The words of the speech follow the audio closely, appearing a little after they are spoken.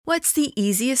What's the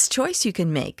easiest choice you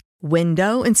can make?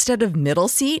 Window instead of middle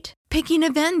seat? Picking a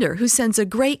vendor who sends a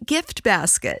great gift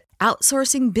basket?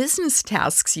 Outsourcing business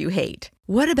tasks you hate?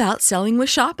 What about selling with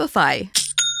Shopify?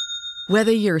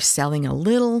 Whether you're selling a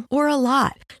little or a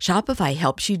lot, Shopify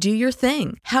helps you do your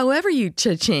thing, however you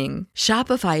cha-ching.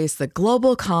 Shopify is the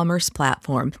global commerce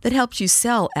platform that helps you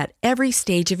sell at every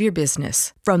stage of your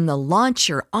business. From the launch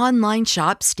your online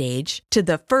shop stage to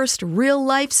the first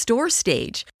real-life store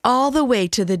stage, all the way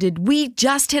to the did we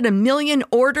just hit a million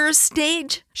orders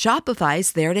stage.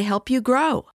 Shopify's there to help you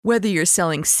grow. Whether you're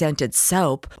selling scented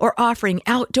soap or offering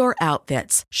outdoor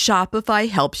outfits, Shopify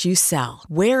helps you sell.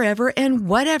 Wherever and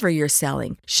whatever you're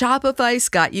selling, Shopify's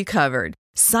got you covered.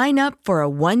 Sign up for a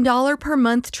 $1 per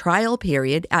month trial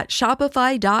period at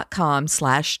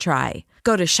shopify.com/try.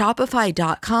 Go to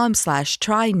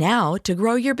shopify.com/try now to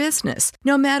grow your business,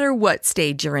 no matter what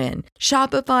stage you're in.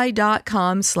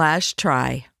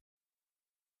 Shopify.com/try.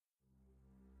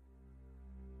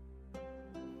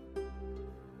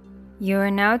 You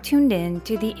are now tuned in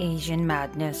to the Asian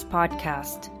Madness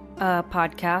Podcast, a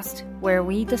podcast where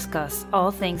we discuss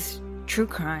all things true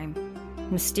crime,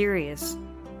 mysterious,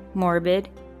 morbid,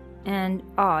 and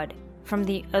odd from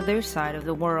the other side of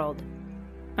the world.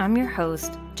 I'm your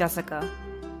host, Jessica.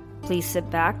 Please sit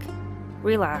back,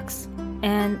 relax,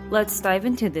 and let's dive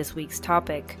into this week's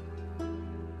topic.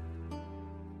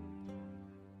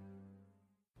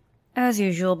 As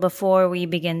usual, before we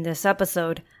begin this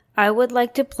episode, I would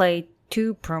like to play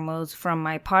 2 promos from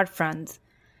my pod friends.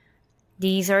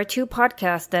 These are 2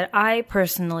 podcasts that I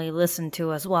personally listen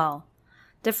to as well.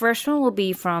 The first one will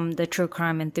be from the True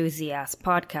Crime Enthusiast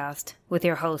podcast with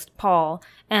your host Paul,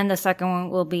 and the second one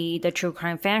will be the True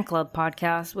Crime Fan Club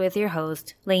podcast with your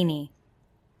host Lainey.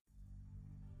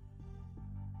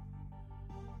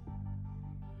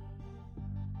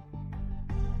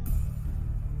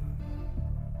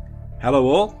 Hello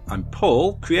all, I'm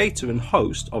Paul, creator and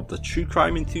host of the True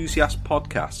Crime Enthusiast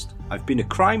podcast. I've been a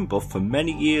crime buff for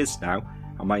many years now,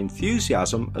 and my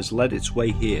enthusiasm has led its way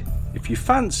here. If you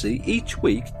fancy each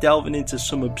week delving into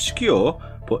some obscure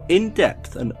but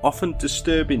in-depth and often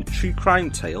disturbing true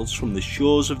crime tales from the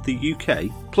shores of the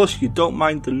UK, plus you don't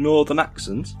mind the northern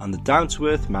accent and the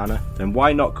down-to-earth manner, then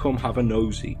why not come have a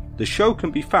nosy? The show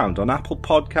can be found on Apple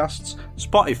Podcasts,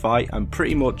 Spotify, and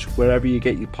pretty much wherever you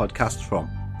get your podcasts from.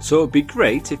 So it'd be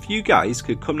great if you guys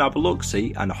could come and have a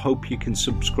look-see, and I hope you can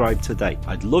subscribe today.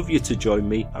 I'd love you to join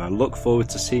me, and I look forward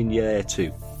to seeing you there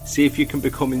too. See if you can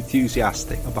become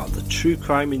enthusiastic about the True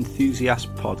Crime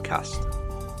Enthusiast podcast.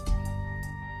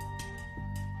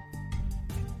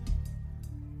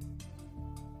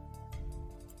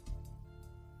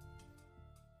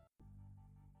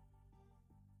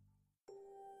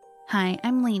 Hi,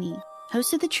 I'm Lainey,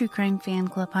 host of the True Crime Fan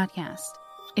Club podcast.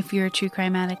 If you're a true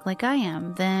crime addict like I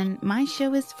am, then my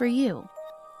show is for you.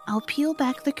 I'll peel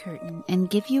back the curtain and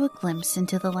give you a glimpse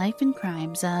into the life and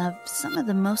crimes of some of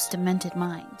the most demented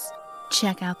minds.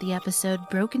 Check out the episode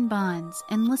Broken Bonds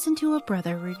and listen to a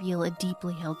brother reveal a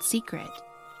deeply held secret.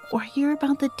 Or hear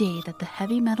about the day that the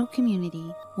heavy metal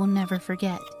community will never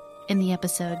forget in the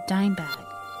episode Dime Bag.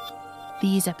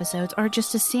 These episodes are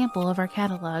just a sample of our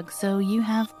catalog, so you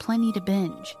have plenty to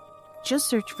binge. Just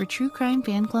search for True Crime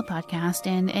Fan Club Podcast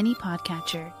in any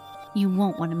podcatcher. You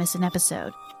won't want to miss an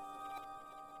episode.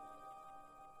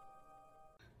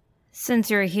 Since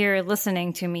you're here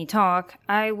listening to me talk,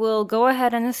 I will go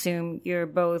ahead and assume you're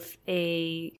both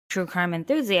a true crime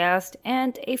enthusiast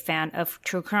and a fan of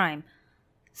true crime.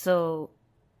 So,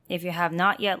 if you have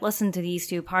not yet listened to these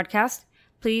 2 podcasts,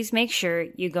 please make sure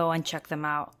you go and check them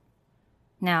out.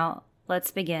 Now,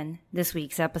 let's begin this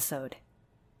week's episode.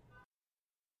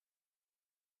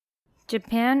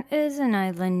 Japan is an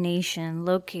island nation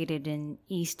located in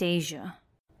East Asia.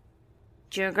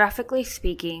 Geographically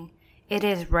speaking, it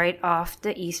is right off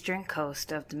the eastern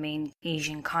coast of the main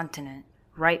Asian continent,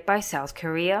 right by South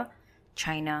Korea,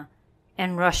 China,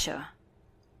 and Russia.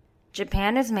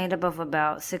 Japan is made up of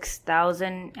about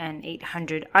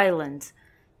 6,800 islands,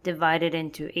 divided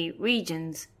into 8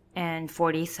 regions and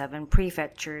 47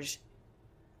 prefectures.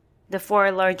 The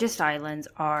 4 largest islands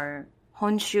are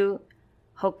Honshu,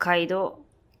 Hokkaido,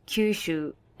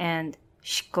 Kyushu, and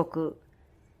Shikoku.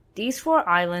 These 4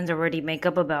 islands already make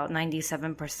up about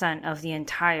 97% of the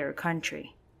entire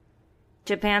country.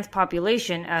 Japan's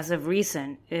population as of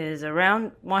recent is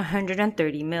around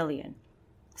 130 million.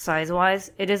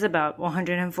 Size-wise, it is about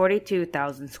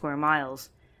 142,000 square miles,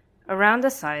 around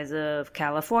the size of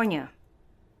California.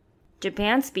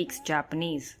 Japan speaks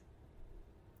Japanese,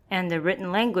 and the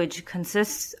written language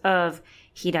consists of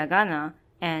hiragana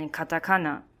and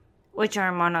katakana, which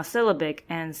are monosyllabic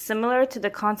and similar to the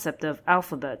concept of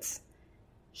alphabets.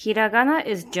 Hiragana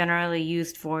is generally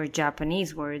used for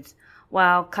Japanese words,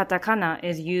 while katakana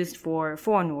is used for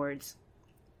foreign words.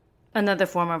 Another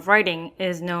form of writing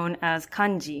is known as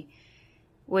kanji,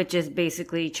 which is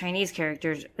basically Chinese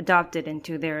characters adopted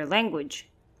into their language.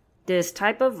 This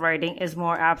type of writing is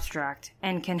more abstract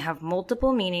and can have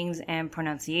multiple meanings and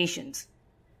pronunciations.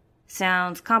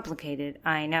 Sounds complicated,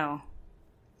 I know.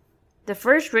 The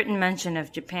first written mention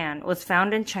of Japan was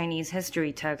found in Chinese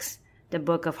history text, the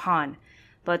Book of Han,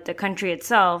 but the country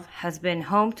itself has been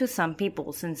home to some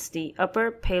people since the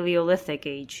Upper Paleolithic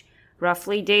Age,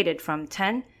 roughly dated from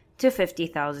 10 to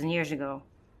 50,000 years ago.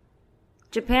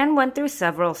 Japan went through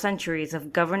several centuries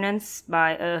of governance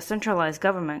by a centralized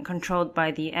government controlled by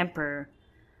the emperor.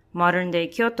 Modern-day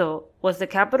Kyoto was the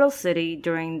capital city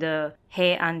during the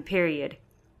Heian period,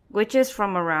 which is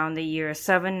from around the year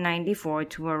 794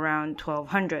 to around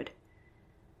 1200.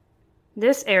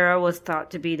 This era was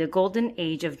thought to be the golden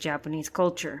age of Japanese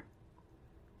culture.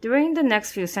 During the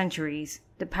next few centuries,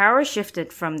 the power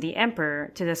shifted from the emperor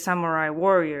to the samurai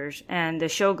warriors and the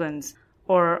shoguns,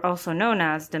 or also known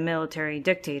as the military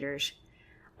dictators.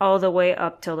 All the way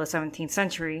up till the 17th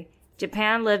century,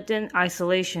 Japan lived in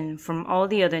isolation from all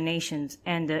the other nations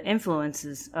and the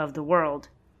influences of the world.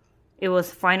 It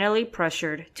was finally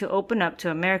pressured to open up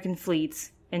to American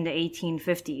fleets in the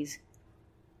 1850s.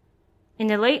 In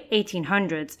the late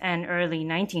 1800s and early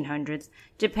 1900s,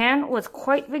 Japan was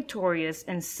quite victorious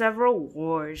in several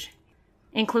wars,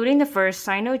 including the First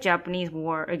Sino-Japanese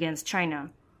War against China,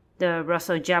 the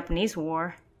Russo-Japanese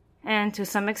War, and to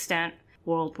some extent,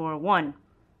 World War I.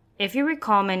 If you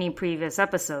recall many previous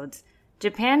episodes,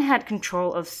 Japan had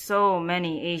control of so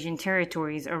many Asian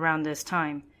territories around this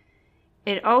time.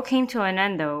 It all came to an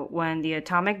end, though, when the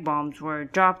atomic bombs were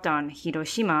dropped on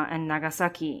Hiroshima and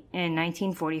Nagasaki in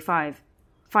 1945,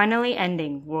 finally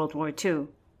ending World War II,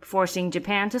 forcing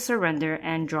Japan to surrender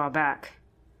and draw back.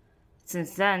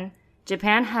 Since then,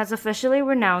 Japan has officially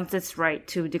renounced its right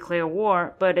to declare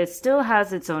war, but it still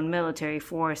has its own military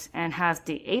force and has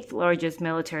the 8th largest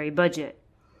military budget.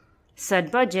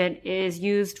 Said budget is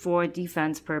used for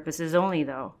defense purposes only,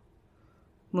 though.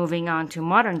 Moving on to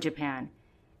modern Japan,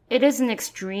 it is an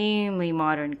extremely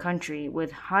modern country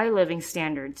with high living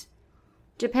standards.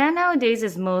 Japan nowadays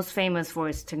is most famous for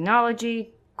its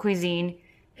technology, cuisine,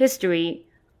 history,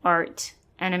 art,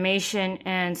 animation,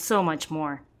 and so much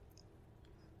more.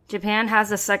 Japan has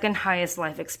the second highest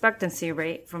life expectancy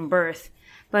rate from birth,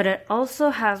 but it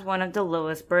also has one of the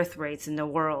lowest birth rates in the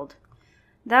world.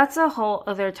 That's a whole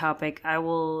other topic I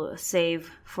will save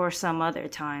for some other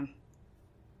time.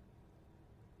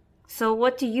 So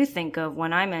what do you think of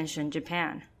when I mention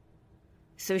Japan?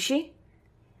 Sushi?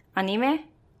 Anime?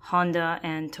 Honda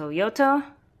and Toyota?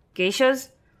 Geishas?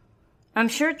 I'm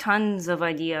sure tons of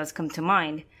ideas come to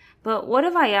mind, but what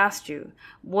if I asked you,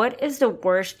 what is the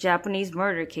worst Japanese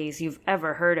murder case you've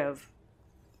ever heard of?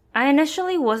 I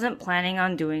initially wasn't planning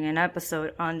on doing an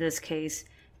episode on this case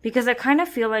because I kind of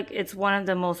feel like it's one of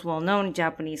the most well-known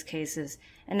Japanese cases,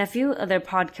 and a few other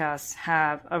podcasts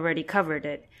have already covered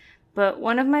it, but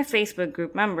one of my Facebook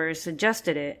group members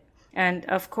suggested it, and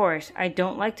of course, I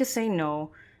don't like to say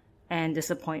no and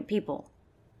disappoint people.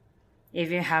 If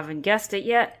you haven't guessed it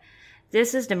yet,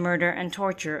 this is the murder and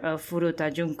torture of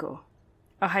Furuta Junko,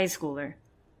 a high schooler.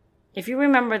 If you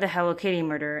remember the Hello Kitty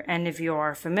murder, and if you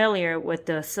are familiar with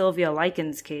the Sylvia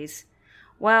Likens case,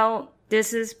 well,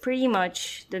 this is pretty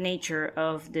much the nature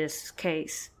of this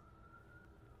case.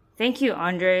 Thank you,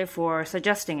 Andre, for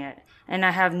suggesting it, and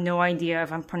I have no idea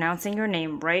if I'm pronouncing your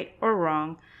name right or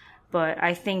wrong, but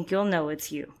I think you'll know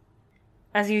it's you.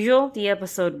 As usual, the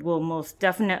episode will most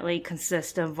definitely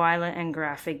consist of violent and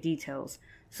graphic details,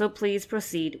 so please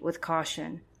proceed with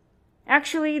caution.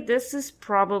 Actually, this is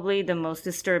probably the most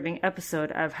disturbing episode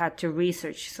I've had to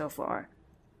research so far.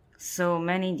 So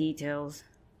many details.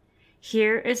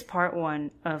 Here is part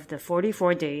 1 of the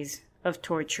 44 days of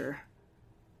torture.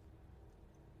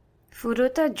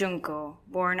 Furuta Junko,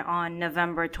 born on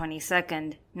November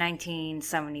 22nd,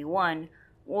 1971,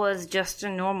 was just a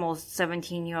normal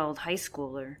 17-year-old high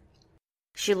schooler.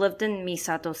 She lived in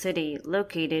Misato City,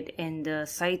 located in the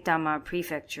Saitama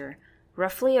Prefecture,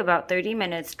 roughly about 30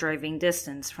 minutes driving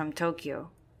distance from Tokyo.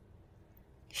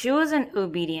 She was an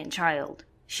obedient child.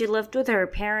 She lived with her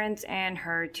parents and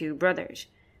her 2 brothers.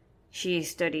 She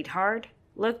studied hard,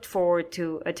 looked forward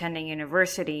to attending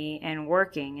university and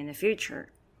working in the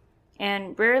future,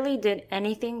 and rarely did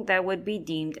anything that would be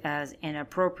deemed as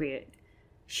inappropriate.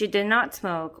 She did not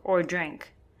smoke or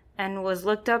drink, and was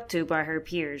looked up to by her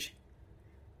peers.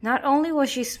 Not only was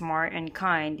she smart and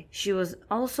kind, she was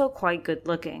also quite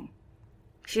good-looking.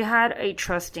 She had a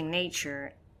trusting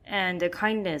nature and a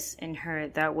kindness in her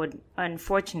that would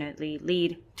unfortunately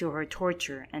lead to her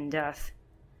torture and death.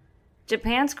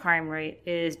 Japan's crime rate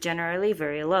is generally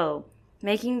very low,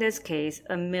 making this case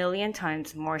 1,000,000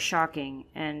 times more shocking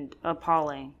and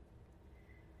appalling.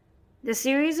 The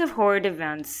series of horrid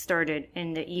events started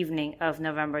in the evening of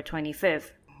November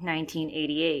 25th,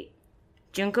 1988.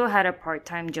 Junko had a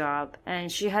part-time job, and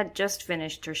she had just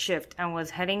finished her shift and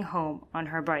was heading home on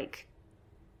her bike.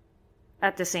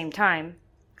 At the same time,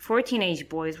 4 teenage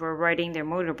boys were riding their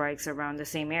motorbikes around the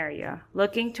same area,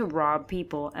 looking to rob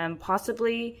people and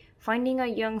possibly finding a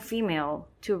young female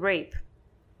to rape.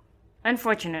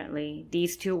 Unfortunately,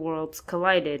 these two worlds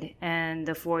collided, and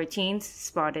the 4 teens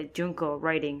spotted Junko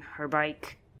riding her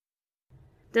bike.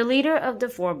 The leader of the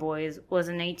 4 boys was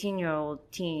an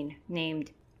 18-year-old teen named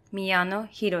Miyano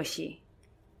Hiroshi.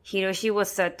 Hiroshi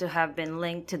was said to have been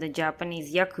linked to the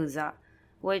Japanese Yakuza,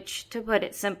 which, to put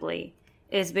it simply,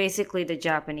 is basically the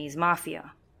Japanese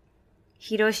mafia.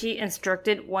 Hiroshi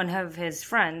instructed one of his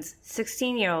friends,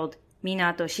 16-year-old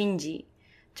Minato Shinji,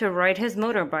 to ride his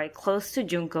motorbike close to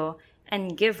Junko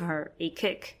and give her a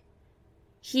kick.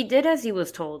 He did as he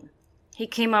was told. He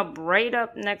came right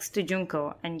up next to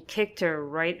Junko and kicked her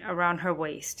right around her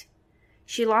waist.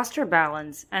 She lost her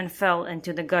balance and fell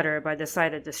into the gutter by the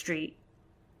side of the street.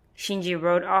 Shinji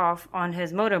rode off on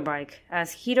his motorbike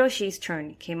as Hiroshi's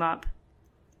turn came up.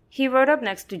 He rode up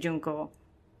next to Junko,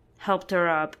 helped her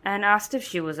up, and asked if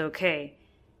she was okay.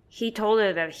 He told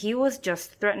her that he was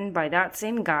just threatened by that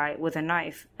same guy with a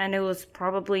knife, and it was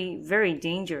probably very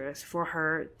dangerous for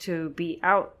her to be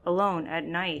out alone at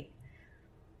night.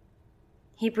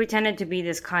 He pretended to be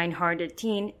this kind-hearted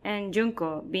teen, and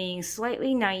Junko, being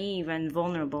slightly naive and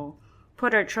vulnerable,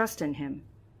 put her trust in him.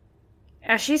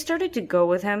 As she started to go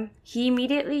with him, he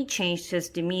immediately changed his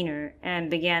demeanor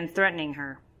and began threatening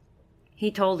her. He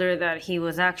told her that he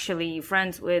was actually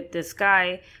friends with this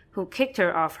guy who kicked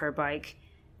her off her bike,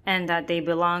 and that they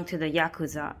belonged to the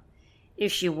Yakuza.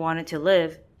 If she wanted to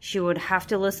live, she would have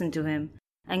to listen to him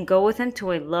and go with him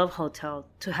to a love hotel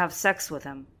to have sex with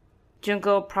him.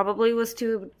 Junko probably was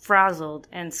too frazzled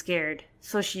and scared,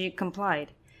 so she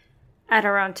complied. At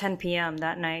around 10 p.m.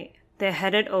 that night, they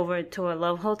headed over to a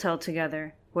love hotel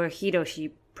together, where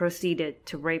Hiroshi proceeded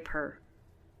to rape her.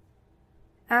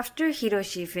 After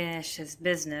Hiroshi finished his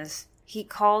business, he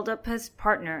called up his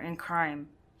partner in crime,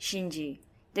 Shinji,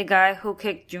 the guy who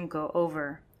kicked Junko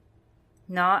over.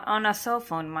 Not on a cell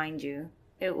phone, mind you.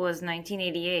 It was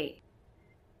 1988.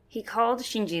 He called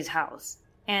Shinji's house,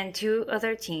 and 2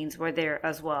 other teens were there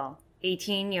as well,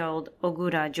 18-year-old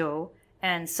Ogura Jo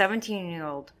and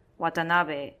 17-year-old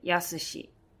Watanabe Yasushi.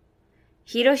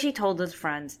 Hiroshi told his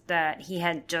friends that he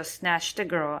had just snatched a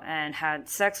girl and had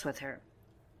sex with her.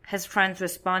 His friends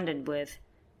responded with,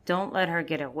 "Don't let her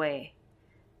get away."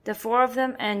 The 4 of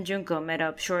them and Junko met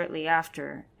up shortly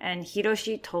after, and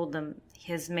Hiroshi told them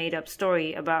his made-up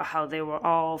story about how they were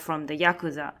all from the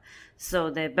Yakuza, so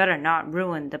they better not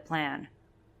ruin the plan.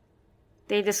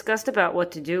 They discussed about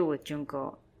what to do with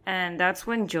Junko, and that's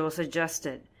when Jo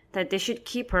suggested that they should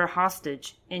keep her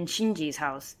hostage in Shinji's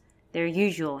house, their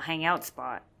usual hangout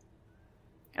spot.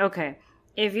 Okay,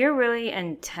 if you're really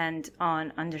intent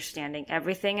on understanding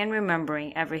everything and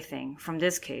remembering everything from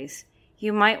this case,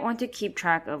 you might want to keep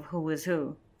track of who is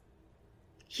who.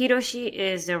 Hiroshi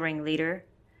is the ringleader,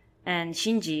 and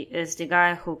Shinji is the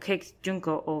guy who kicked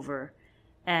Junko over,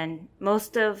 and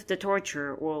most of the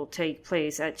torture will take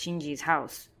place at Shinji's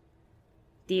house.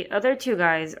 The other 2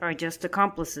 guys are just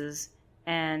accomplices,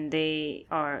 and they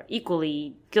are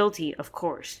equally guilty, of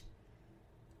course.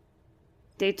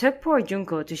 They took poor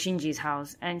Junko to Shinji's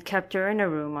house and kept her in a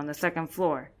room on the 2nd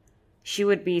floor. She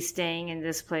would be staying in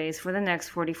this place for the next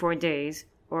 44 days,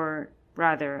 or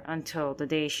rather, until the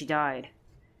day she died.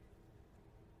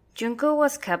 Junko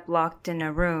was kept locked in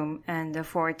a room, and the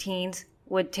 4 teens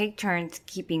would take turns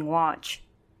keeping watch.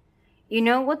 You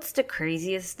know what's the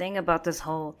craziest thing about this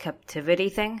whole captivity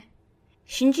thing?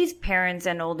 Shinji's parents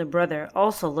and older brother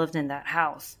also lived in that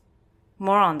house.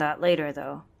 More on that later,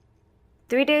 though.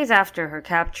 3 days after her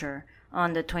capture,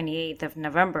 on the 28th of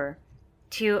November,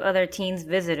 2 other teens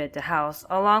visited the house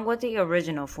along with the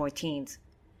original 4 teens.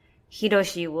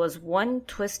 Hiroshi was one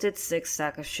twisted sick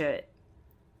sack of shit.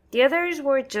 The others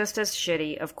were just as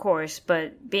shitty, of course,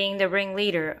 but being the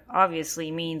ringleader obviously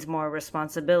means more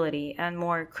responsibility and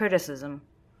more criticism.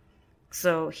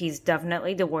 So he's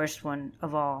definitely the worst one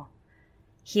of all.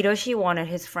 Hiroshi wanted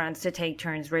his friends to take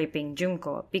turns raping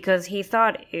Junko because he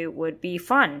thought it would be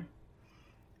fun.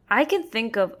 I can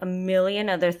think of 1,000,000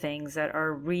 other things that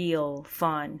are real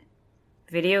fun.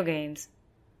 Video games.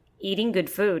 Eating good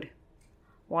food.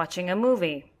 watching a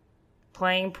movie,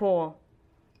 playing pool,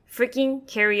 freaking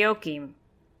karaoke.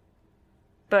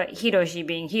 But Hiroshi,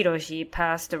 being Hiroshi,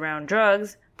 passed around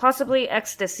drugs, possibly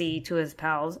ecstasy, to his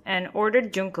pals and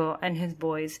ordered Junko and his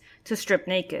boys to strip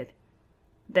naked.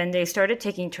 Then they started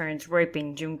taking turns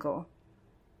raping Junko.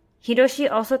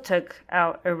 Hiroshi also took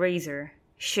out a razor,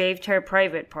 shaved her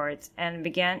private parts, and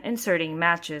began inserting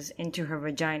matches into her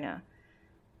vagina.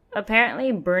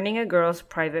 Apparently, burning a girl's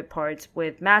private parts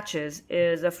with matches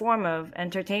is a form of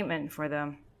entertainment for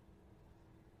them.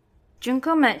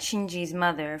 Junko met Shinji's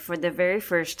mother for the very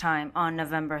first time on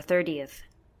November 30th.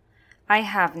 I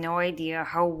have no idea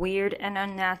how weird and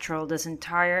unnatural this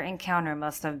entire encounter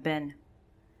must have been.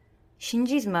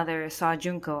 Shinji's mother saw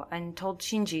Junko and told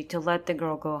Shinji to let the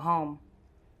girl go home.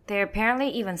 They apparently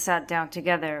even sat down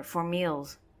together for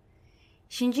meals.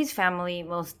 Shinji's family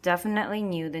most definitely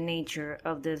knew the nature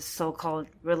of this so-called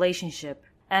relationship,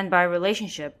 and by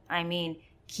relationship, I mean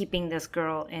keeping this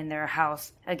girl in their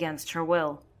house against her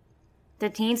will. The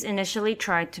teens initially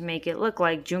tried to make it look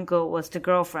like Junko was the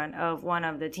girlfriend of one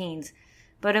of the teens,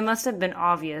 but it must have been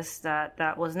obvious that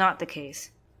that was not the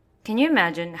case. Can you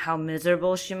imagine how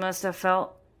miserable she must have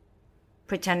felt,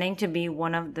 pretending to be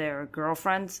one of their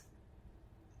girlfriends?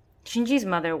 Shinji's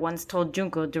mother once told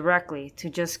Junko directly to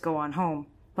just go on home,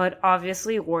 but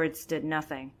obviously words did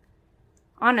nothing.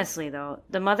 Honestly though,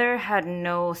 the mother had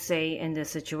no say in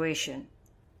this situation.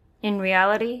 In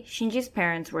reality, Shinji's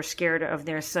parents were scared of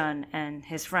their son and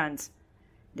his friends.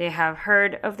 They have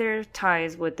heard of their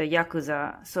ties with the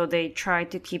Yakuza, so they tried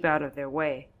to keep out of their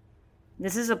way.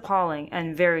 This is appalling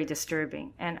and very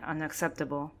disturbing and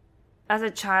unacceptable. As a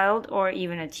child or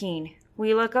even a teen,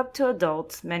 we look up to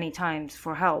adults many times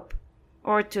for help,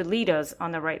 or to lead us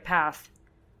on the right path.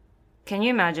 Can you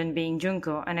imagine being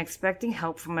Junko and expecting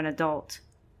help from an adult,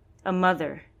 a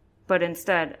mother, but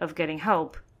instead of getting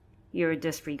help, you're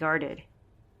disregarded?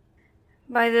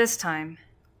 By this time,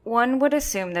 one would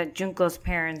assume that Junko's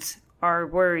parents are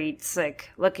worried sick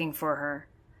looking for her.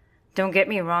 Don't get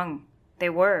me wrong, they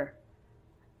were.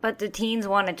 But the teens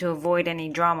wanted to avoid any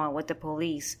drama with the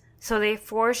police, so they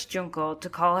forced Junko to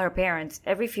call her parents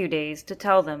every few days to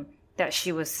tell them that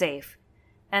she was safe,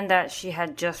 and that she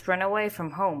had just run away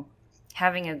from home,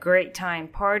 having a great time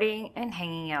partying and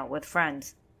hanging out with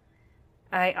friends.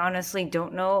 I honestly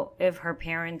don't know if her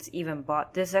parents even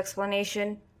bought this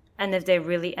explanation, and if they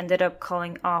really ended up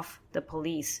calling off the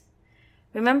police.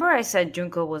 Remember I said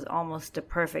Junko was almost the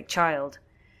perfect child.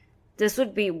 This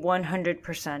would be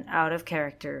 100% out of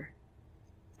character.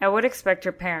 I would expect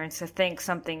her parents to think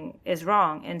something is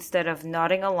wrong instead of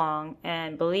nodding along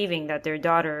and believing that their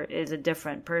daughter is a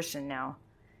different person now.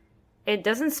 It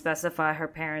doesn't specify her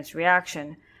parents'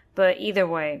 reaction, but either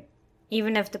way,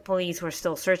 even if the police were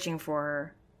still searching for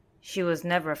her, she was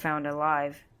never found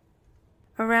alive.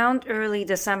 Around early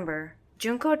December,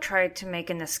 Junko tried to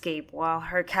make an escape while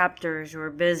her captors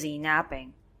were busy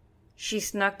napping. She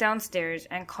snuck downstairs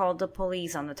and called the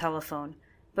police on the telephone,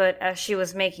 but as she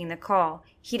was making the call,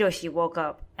 Hiroshi woke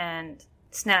up and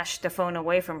snatched the phone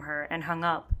away from her and hung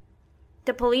up.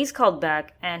 The police called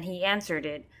back and he answered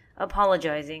it,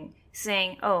 apologizing,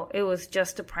 saying, "Oh, it was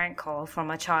just a prank call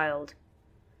from a child."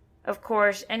 Of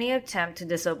course, any attempt to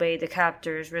disobey the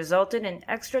captors resulted in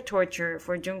extra torture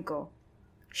for Junko.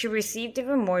 She received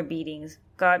even more beatings,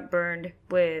 got burned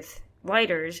with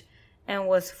lighters, and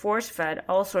was force-fed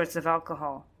all sorts of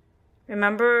alcohol.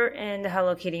 Remember in the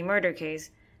Hello Kitty murder case,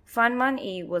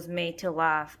 Fanman-i was made to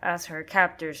laugh as her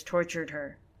captors tortured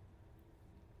her.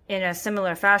 In a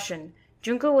similar fashion,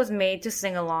 Junko was made to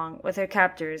sing along with her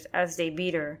captors as they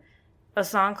beat her, a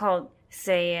song called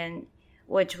Seien,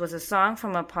 which was a song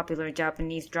from a popular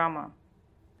Japanese drama.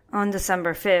 On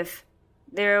December 5th,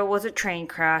 there was a train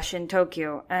crash in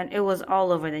Tokyo and it was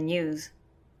all over the news.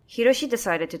 Hiroshi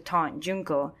decided to taunt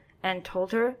Junko and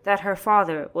told her that her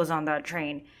father was on that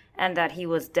train and that he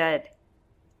was dead.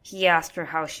 He asked her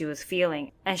how she was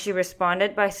feeling, and she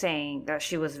responded by saying that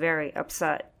she was very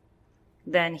upset.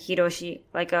 Then Hiroshi,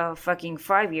 like a fucking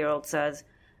 5-year-old, says,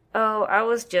 "Oh, I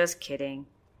was just kidding."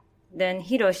 Then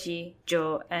Hiroshi,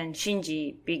 Jo, and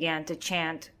Shinji began to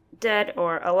chant, "Dead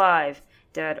or alive,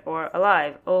 dead or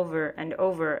alive," over and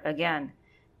over again,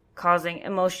 causing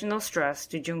emotional stress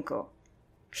to Junko.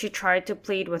 She tried to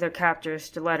plead with her captors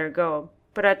to let her go,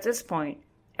 but at this point,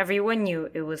 everyone knew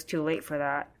it was too late for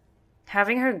that.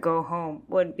 Having her go home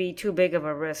would be too big of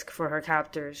a risk for her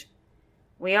captors.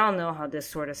 We all know how this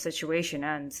sort of situation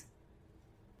ends.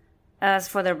 As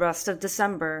for the rest of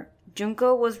December,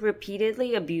 Junko was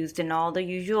repeatedly abused in all the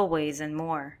usual ways and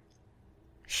more.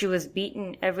 She was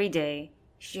beaten every day.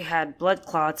 She had blood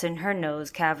clots in her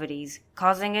nose cavities,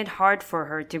 causing it hard for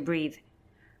her to breathe.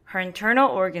 Her internal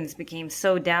organs became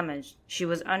so damaged she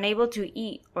was unable to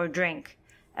eat or drink.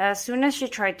 As soon as she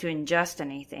tried to ingest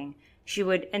anything, she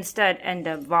would instead end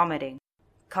up vomiting,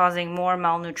 causing more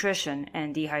malnutrition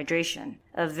and dehydration,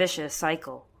 a vicious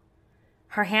cycle.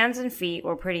 Her hands and feet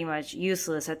were pretty much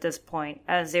useless at this point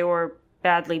as they were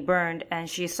badly burned and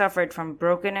she suffered from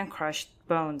broken and crushed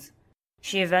bones.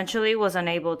 She eventually was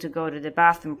unable to go to the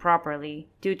bathroom properly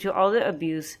due to all the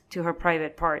abuse to her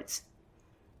private parts.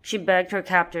 She begged her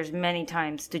captors many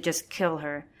times to just kill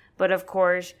her, but of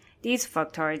course, these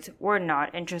fucktards were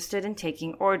not interested in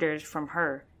taking orders from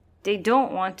her. They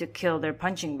don't want to kill their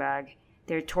punching bag,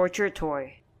 their torture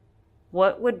toy.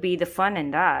 What would be the fun in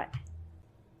that?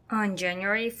 On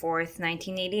January 4th,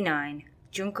 1989,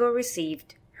 Junko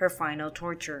received her final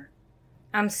torture.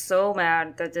 I'm so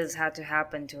mad that this had to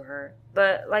happen to her,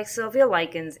 but like Sylvia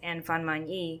Likens and Fan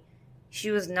Man-yi,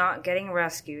 she was not getting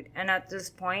rescued, and at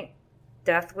this point,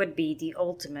 death would be the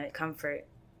ultimate comfort.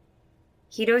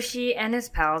 Hiroshi and his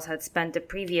pals had spent the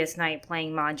previous night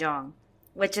playing mahjong,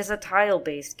 which is a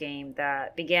tile-based game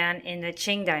that began in the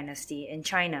Qing dynasty in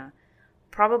China,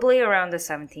 probably around the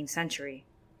 17th century.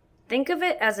 Think of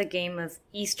it as a game of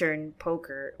Eastern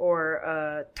poker or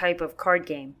a type of card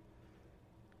game.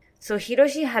 So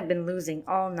Hiroshi had been losing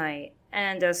all night,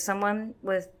 and as someone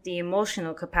with the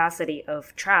emotional capacity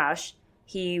of trash,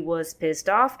 he was pissed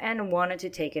off and wanted to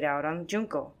take it out on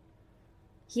Junko.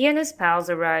 He and his pals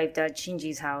arrived at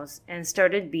Shinji's house and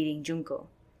started beating Junko.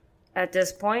 At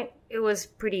this point, it was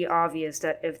pretty obvious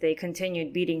that if they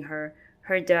continued beating her,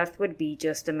 her death would be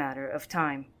just a matter of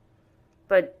time.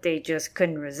 But they just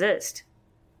couldn't resist.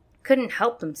 Couldn't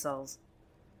help themselves.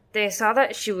 They saw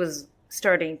that she was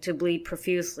starting to bleed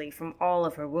profusely from all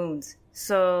of her wounds,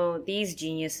 so these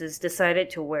geniuses decided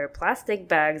to wear plastic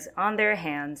bags on their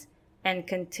hands and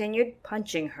continued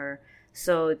punching her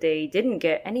so they didn't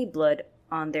get any blood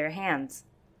on their hands.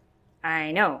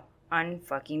 I know,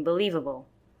 unfucking believable.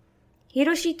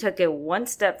 Hiroshi took it one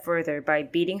step further by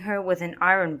beating her with an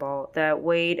iron ball that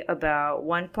weighed about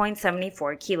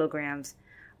 1.74 kilograms,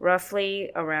 roughly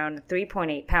around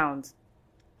 3.8 pounds.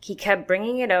 He kept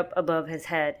bringing it up above his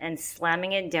head and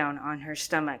slamming it down on her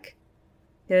stomach.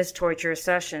 This torture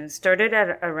session started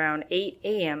at around 8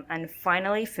 a.m. and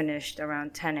finally finished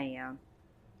around 10 a.m.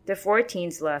 The 4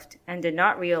 teens left and did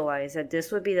not realize that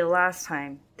this would be the last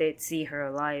time they'd see her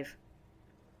alive.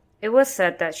 It was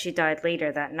said that she died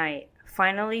later that night,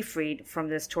 finally freed from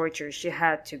this torture she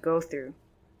had to go through,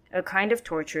 a kind of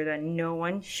torture that no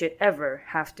one should ever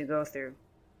have to go through.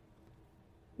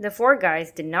 The 4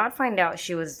 guys did not find out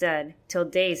she was dead till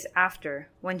days after,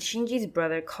 when Shinji's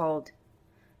brother called,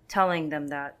 telling them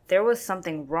that there was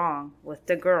something wrong with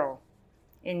the girl.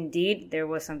 Indeed, there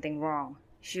was something wrong.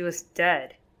 She was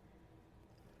dead.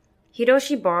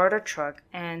 Hiroshi borrowed a truck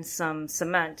and some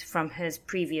cement from his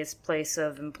previous place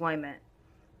of employment.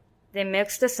 They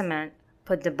mixed the cement,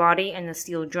 put the body in a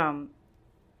steel drum,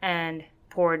 and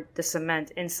poured the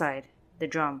cement inside the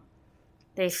drum.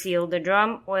 They sealed the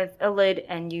drum with a lid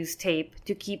and used tape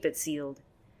to keep it sealed.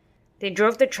 They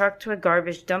drove the truck to a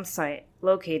garbage dump site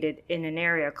located in an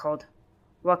area called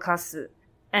Wakasu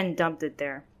and dumped it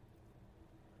there.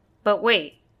 But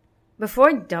wait,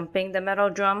 before dumping the metal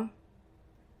drum,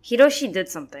 Hiroshi did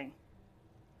something.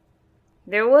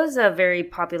 There was a very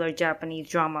popular Japanese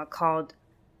drama called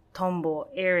Tombo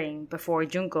airing before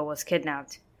Junko was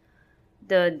kidnapped.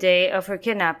 The day of her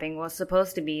kidnapping was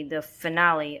supposed to be the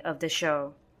finale of the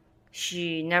show.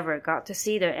 She never got to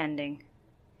see the ending.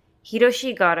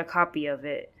 Hiroshi got a copy of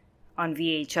it on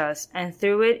VHS and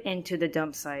threw it into the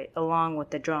dump site along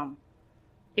with the drum.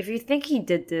 If you think he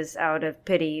did this out of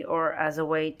pity or as a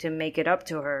way to make it up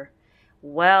to her,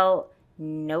 well,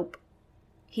 nope.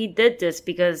 He did this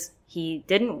because he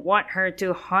didn't want her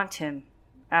to haunt him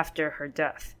after her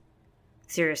death.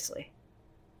 Seriously.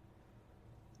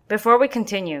 Before we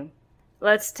continue,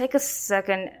 let's take a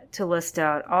second to list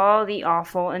out all the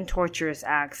awful and torturous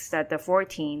acts that the 4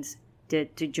 teens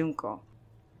did to Junko.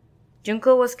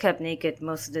 Junko was kept naked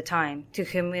most of the time to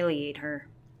humiliate her.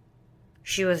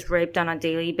 She was raped on a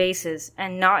daily basis,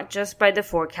 and not just by the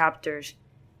 4 captors.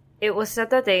 It was said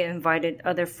that they invited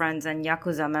other friends and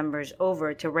Yakuza members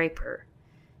over to rape her.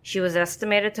 She was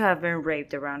estimated to have been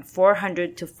raped around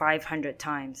 400 to 500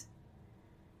 times.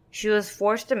 She was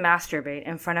forced to masturbate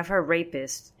in front of her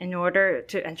rapists in order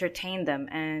to entertain them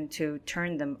and to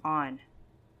turn them on.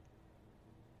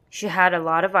 She had a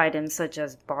lot of items such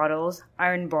as bottles,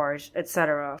 iron bars,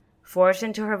 etc. forced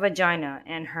into her vagina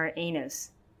and her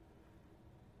anus.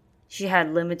 She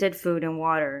had limited food and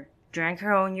water, drank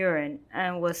her own urine,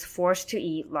 and was forced to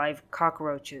eat live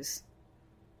cockroaches.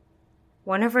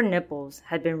 One of her nipples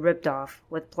had been ripped off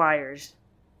with pliers.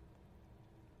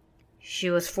 She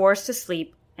was forced to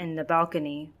sleep in the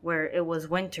balcony where it was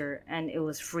winter and it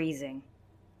was freezing.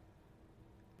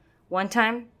 One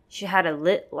time, she had a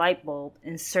lit light bulb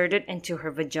inserted into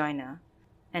her vagina,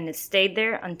 and it stayed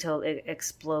there until it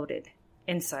exploded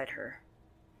inside her.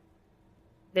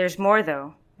 There's more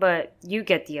though, but you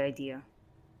get the idea.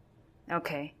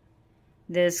 Okay,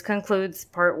 this concludes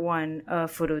part 1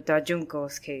 of Furuta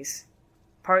Junko's case.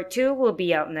 Part 2 will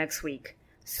be out next week,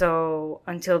 so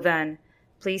until then,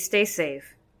 please stay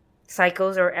safe.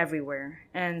 Psychos are everywhere,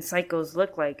 and psychos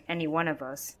look like any one of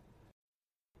us.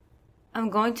 I'm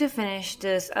going to finish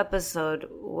this episode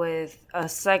with a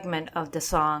segment of the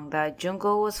song that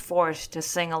Junko was forced to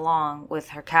sing along with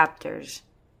her captors.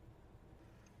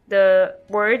 The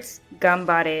words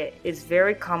 "gambare" is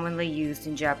very commonly used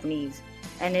in Japanese,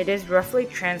 and it is roughly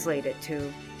translated to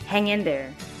 "hang in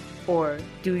there" or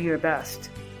 "do your best."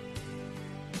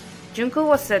 Junko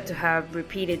was said to have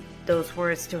repeated those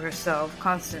words to herself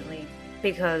constantly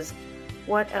because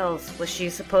what else was she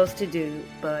supposed to do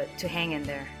but to hang in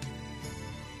there?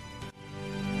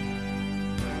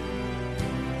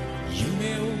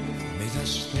 夢を目指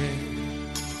して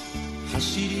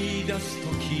走り出す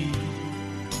時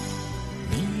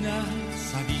みんな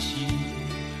寂しい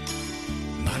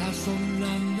マラソンラ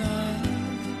ンナー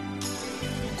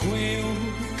声を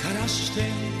枯らして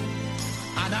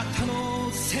あなた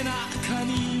の背中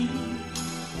に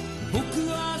僕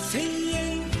は声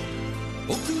援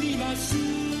送ります